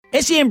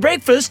SEN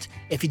Breakfast,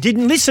 if you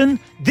didn't listen,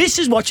 this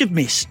is what you've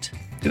missed.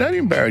 Did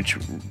Adrian Barrett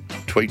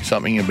tweet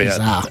something about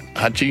Bizarre.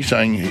 Hutchie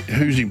saying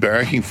who's he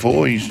barracking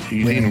for? He's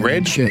in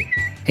red. Sure.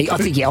 I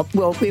think so.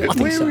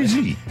 Where is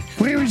he?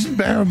 Where is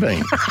Barra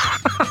been?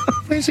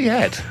 Where's he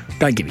at?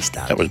 Don't get me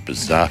started. That was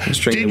bizarre.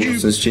 Drinking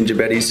Wilson's ginger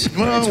betties,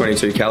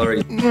 22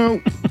 calories. Well,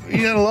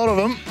 you had a lot of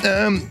them.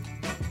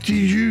 Did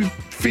you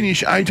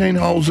finish 18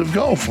 holes of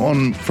golf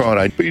on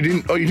Friday? But you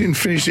didn't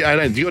finish the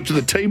 18th. You got to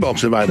the tee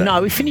box of 18.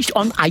 No, we finished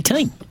on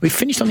 18. We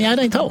finished on the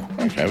 18th hole.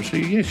 Okay, so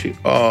yes.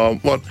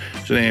 What?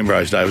 It's an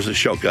Ambrose day. It was a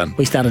shotgun.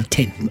 We started at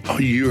 10. Oh,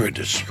 you're a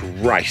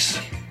disgrace.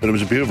 But it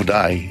was a beautiful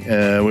day.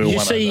 Did you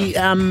see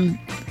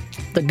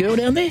the girl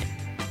down there?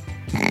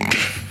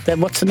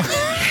 What's the name?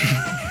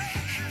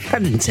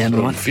 That didn't sound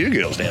right. A few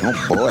girls down.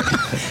 Oh, boy.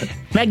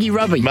 Maggie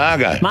Robbie.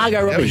 Margot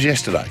Robbie. That was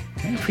yesterday.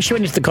 She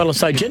went into the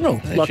Coliseo General,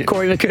 like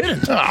Corey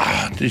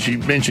McCurtain. Did she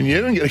mention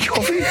you and get a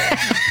coffee?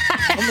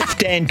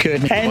 Dan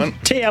Curtin and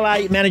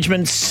TLA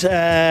Management's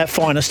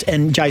finest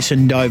and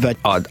Jason Dover.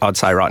 I'd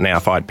say right now,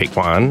 if I'd pick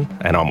one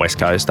and I'm West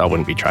Coast, I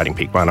wouldn't be trading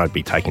pick one. I'd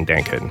be taking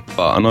Dan Curtin.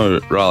 I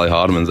know Riley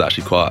Hardiman's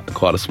actually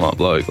quite a smart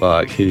bloke.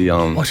 Like he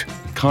What?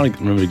 Can't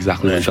remember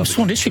exactly what From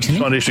Swan Districts, isn't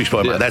he? Swan Districts,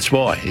 mate. That's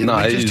why. No,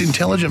 We're just he's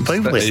intelligent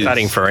people.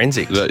 Studying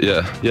forensics.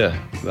 Yeah.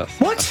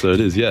 What? So it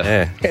is,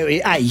 yeah.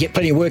 Hey, you get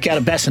plenty of work out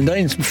of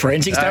Bassendean's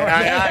forensics, don't you?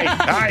 Hey.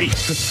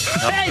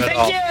 Hey,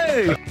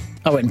 thank you.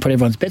 I went and put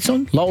everyone's bets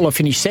on. Lola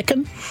finished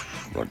second.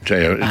 I'll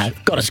tell you,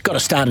 Got to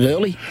start it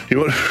early. you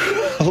want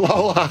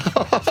Lola?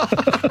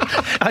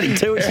 Only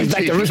two. She's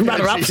back to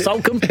runner-up,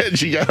 Salcombe. How'd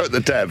she go at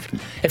the tab?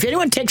 If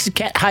anyone texts a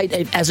cat hate,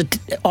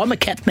 I'm a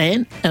cat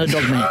man and a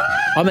dog man.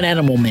 I'm an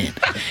animal man.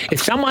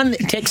 If someone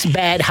texts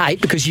bad hate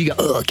because you go,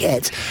 oh,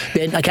 cats,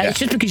 then, okay, it's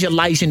just because you're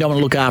lazy and don't want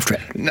to look after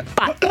it. No,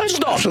 But they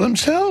look after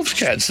themselves,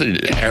 cats. They're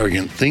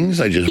arrogant things.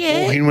 They just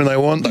walk in when they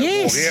want.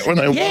 They walk out when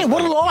they want. Yeah,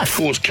 what a life.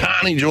 Cause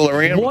carnage all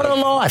around. What a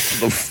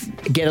life.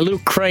 Get a little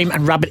cream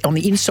and rub it on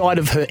the inside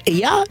of her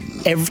ear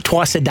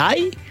twice a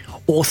day.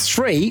 Or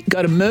 3,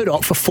 go to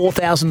Murdoch for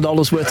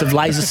 $4,000 worth of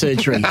laser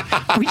surgery.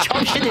 Which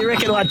option do you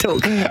reckon I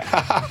took? For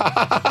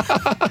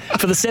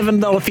the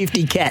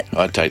 $7.50 cat.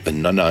 I'd take the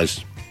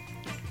no-nos.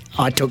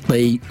 I took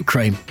the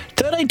cream.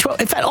 13, 12.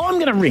 In fact, I'm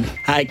going to ring.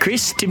 Hey,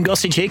 Chris, Tim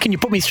Gossage here. Can you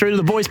put me through to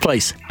the boys,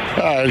 please?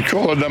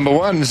 Caller number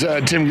 1's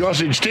Tim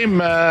Gossage. Tim,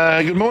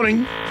 good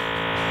morning.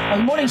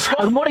 Good morning,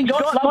 Scott. Good morning,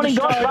 Goss. Good morning,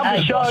 Goss. Love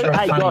the show.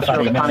 Hey, Goss,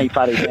 funny.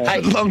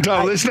 Hey,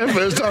 long-time listener,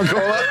 first-time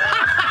caller.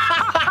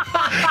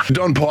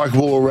 Don Pike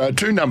wore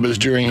 2 numbers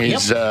during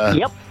his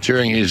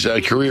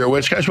career at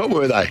West Coast. What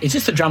were they? Is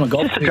this the drummer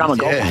golf?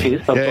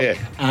 Yeah.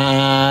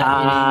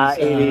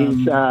 It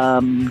is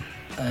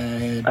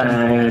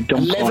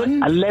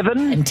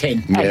 11 and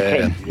 10.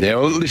 Yeah.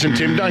 Well, listen,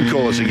 Tim, don't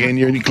call us again.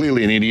 You're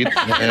clearly an idiot.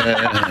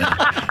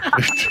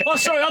 Oh,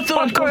 sorry, I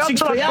thought I'd called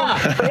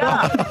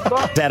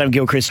 6PR. Adam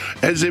Gilchrist.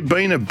 Has there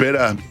been a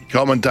better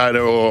commentator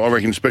or, I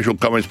reckon, special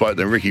comments bloke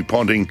than Ricky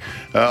Ponting?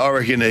 I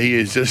reckon he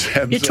is just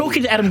absolutely... You're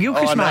talking to Adam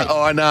Gilchrist, mate.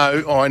 I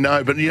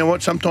know. But you know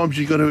what? Sometimes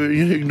you've got to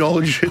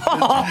acknowledge it.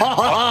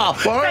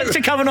 Thanks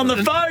for coming on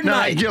the phone,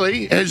 mate.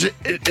 Gilly,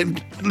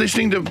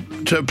 listening to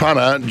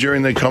Punter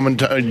during the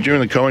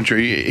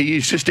commentary, he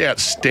is just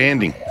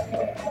outstanding.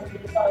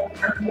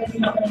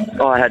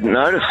 I hadn't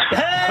noticed.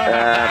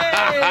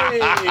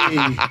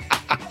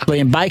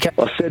 Liam Baker.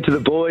 I said to the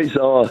boys,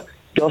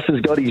 Goss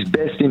has got his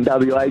best in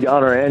WA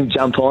going around,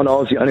 jump on. I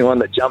was the only one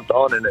that jumped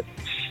on, and it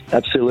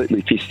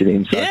absolutely pissed it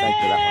in. So thanks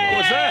for that one. What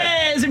was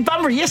that? It was in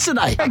Bunbury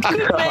yesterday.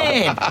 Good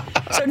man.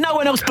 So no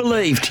one else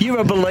believed. You're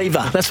a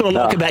believer. That's what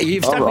I like about you.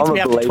 You've stuck with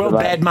me after 12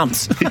 bad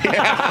months.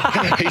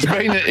 He's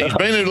been in a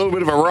little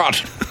bit of a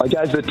rut. I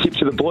gave the tip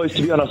to the boys.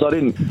 To be honest, I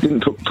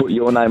didn't put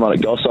your name on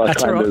it, Goss. I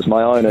claimed it as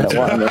my own, and it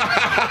won.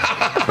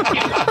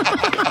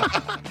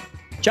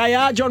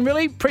 JR, John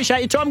Riley, appreciate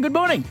your time. Good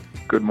morning.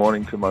 Good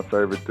morning to my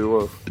favourite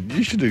duo.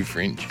 You should do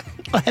Fringe.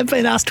 I have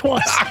been asked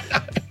twice.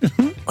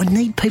 I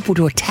need people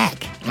to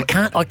attack.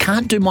 I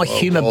can't do my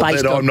humour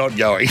based on... I'm not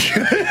going.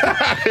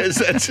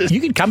 You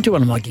could come to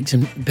one of my gigs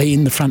and be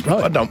in the front row.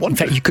 I don't want In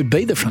fact, you could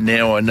be the front row.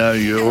 Now I know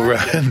you're...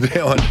 that's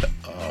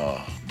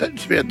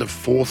about the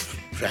 4th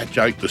fat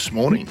joke this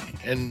morning.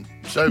 And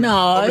so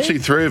obviously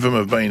 3 of them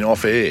have been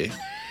off air.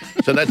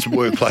 So that's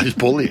workplace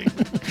bullying.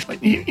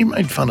 You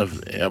made fun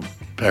of our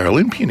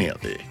Paralympian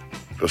out there.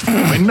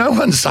 I mean, no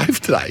one's safe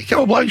today. A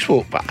couple of blokes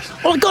walk past.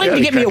 Well, I got him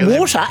to get me a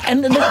water,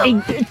 and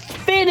it's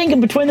fair dinkum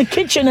between the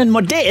kitchen and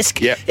my desk.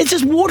 Yep. It's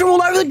just water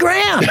all over the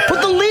ground. Put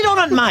the lid on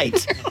it,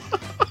 mate.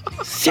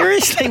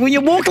 Seriously, when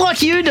you walk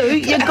like you do,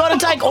 you've got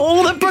to take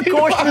all the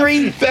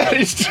precautionary... That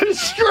is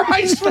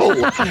disgraceful.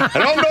 And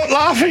I'm not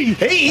laughing.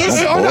 He is.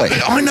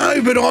 I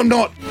know, but I'm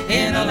not.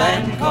 In a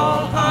land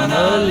called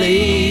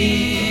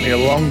Honolulu. A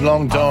long,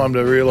 long time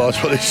to realise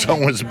what this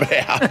song was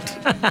about.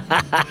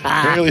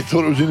 I really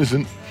thought it was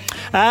innocent.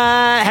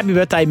 Happy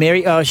birthday,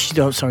 Mary. Sorry, she's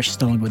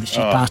no longer with us. She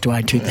passed away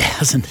in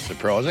 2000.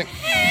 Surprising.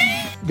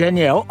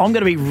 Danielle, I'm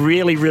going to be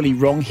really, really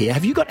wrong here.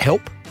 Have you got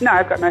help? No,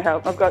 I've got no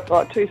help. I've got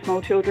like 2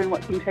 small children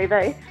watching TV.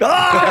 There's the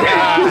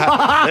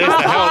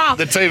help.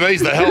 The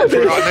TV's the help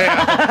right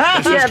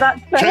now. Yeah,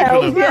 that's the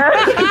help.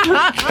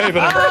 Yeah. Keeping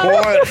them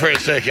quiet for a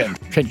second.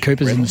 Trent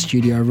Cooper's in the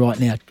studio right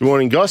now. Good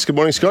morning, guys. Good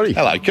morning, Scotty.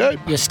 Hello, Coop.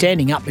 You're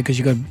standing up because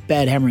you've got a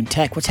bad hammer and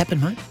tack. What's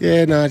happened, mate?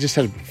 Yeah, no, I just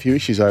had a few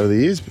issues over the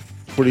years,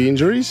 footy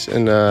injuries,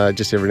 and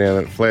just every now and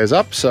then it flares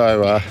up.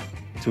 So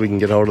we can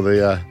get hold of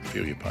the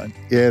feel your pain.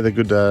 Yeah, the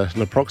good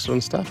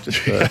naproxen stuff.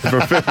 Just I thought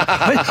you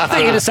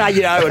were going to say,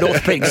 an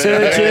orthopaedic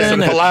surgeon. Some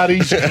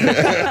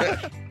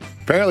Pilates.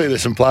 Apparently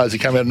there's some players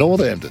that come out of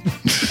Northampton.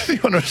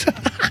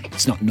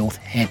 It's not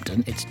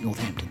Northampton, it's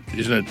Northampton.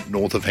 Isn't it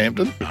north of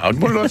Hampton? What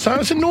did I say?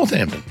 I said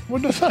Northampton.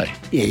 What did I say?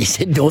 Yeah, you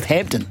said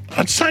Northampton.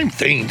 It's the same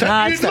thing. Look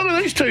it's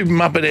at these two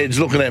muppet heads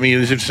looking at me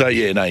as if to say,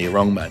 yeah, no, you're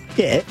wrong, mate.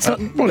 Yeah, it's not...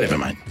 Whatever,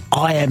 mate.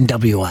 I am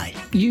WA.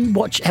 You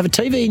have a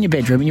TV in your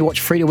bedroom and you watch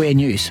free-to-air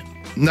news.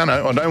 No,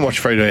 I don't watch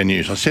free-to-air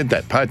news. I said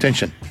that. Pay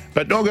attention.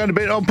 But I'll go to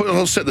bed.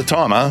 I'll set the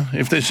timer.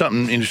 If there's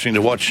something interesting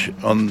to watch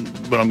on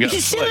when I'm going to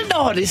sleep,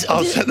 I'll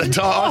set the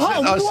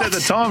timer. I'll set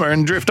the timer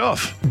and drift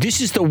off. This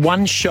is the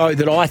one show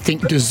that I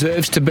think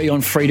deserves to be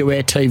on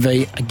free-to-air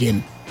TV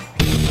again.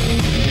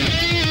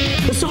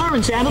 The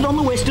siren sounded on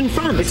the Western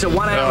Front. It's a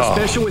 1 hour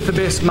special with the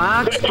best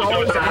marks,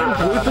 goals and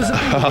bloopers.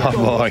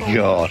 Oh, my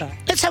God.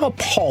 Let's have a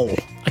poll.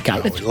 Okay.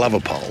 We love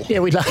a poll. Yeah,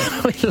 we love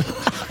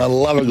I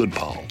love a good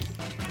poll.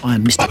 I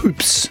am Mr.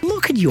 Oops.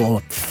 Look at your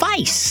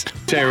face.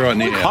 Tell you right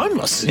now.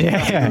 Homeless.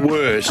 Yeah.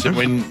 Worse than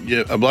when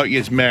a bloke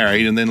gets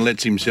married and then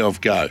lets himself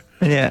go.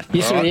 Yeah.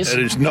 Yes, right? it is. It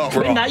is not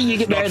right. When you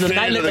get married and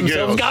they let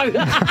themselves go.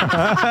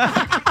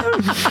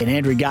 And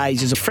Andrew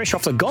Gaze is fresh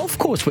off the golf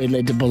course, we're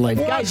led to believe.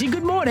 Gaze,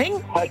 good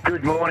morning.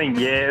 Good morning.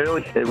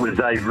 Yeah, it was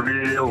a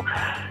real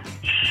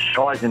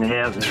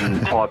Eisenhower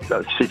type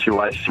of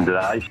situation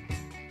today.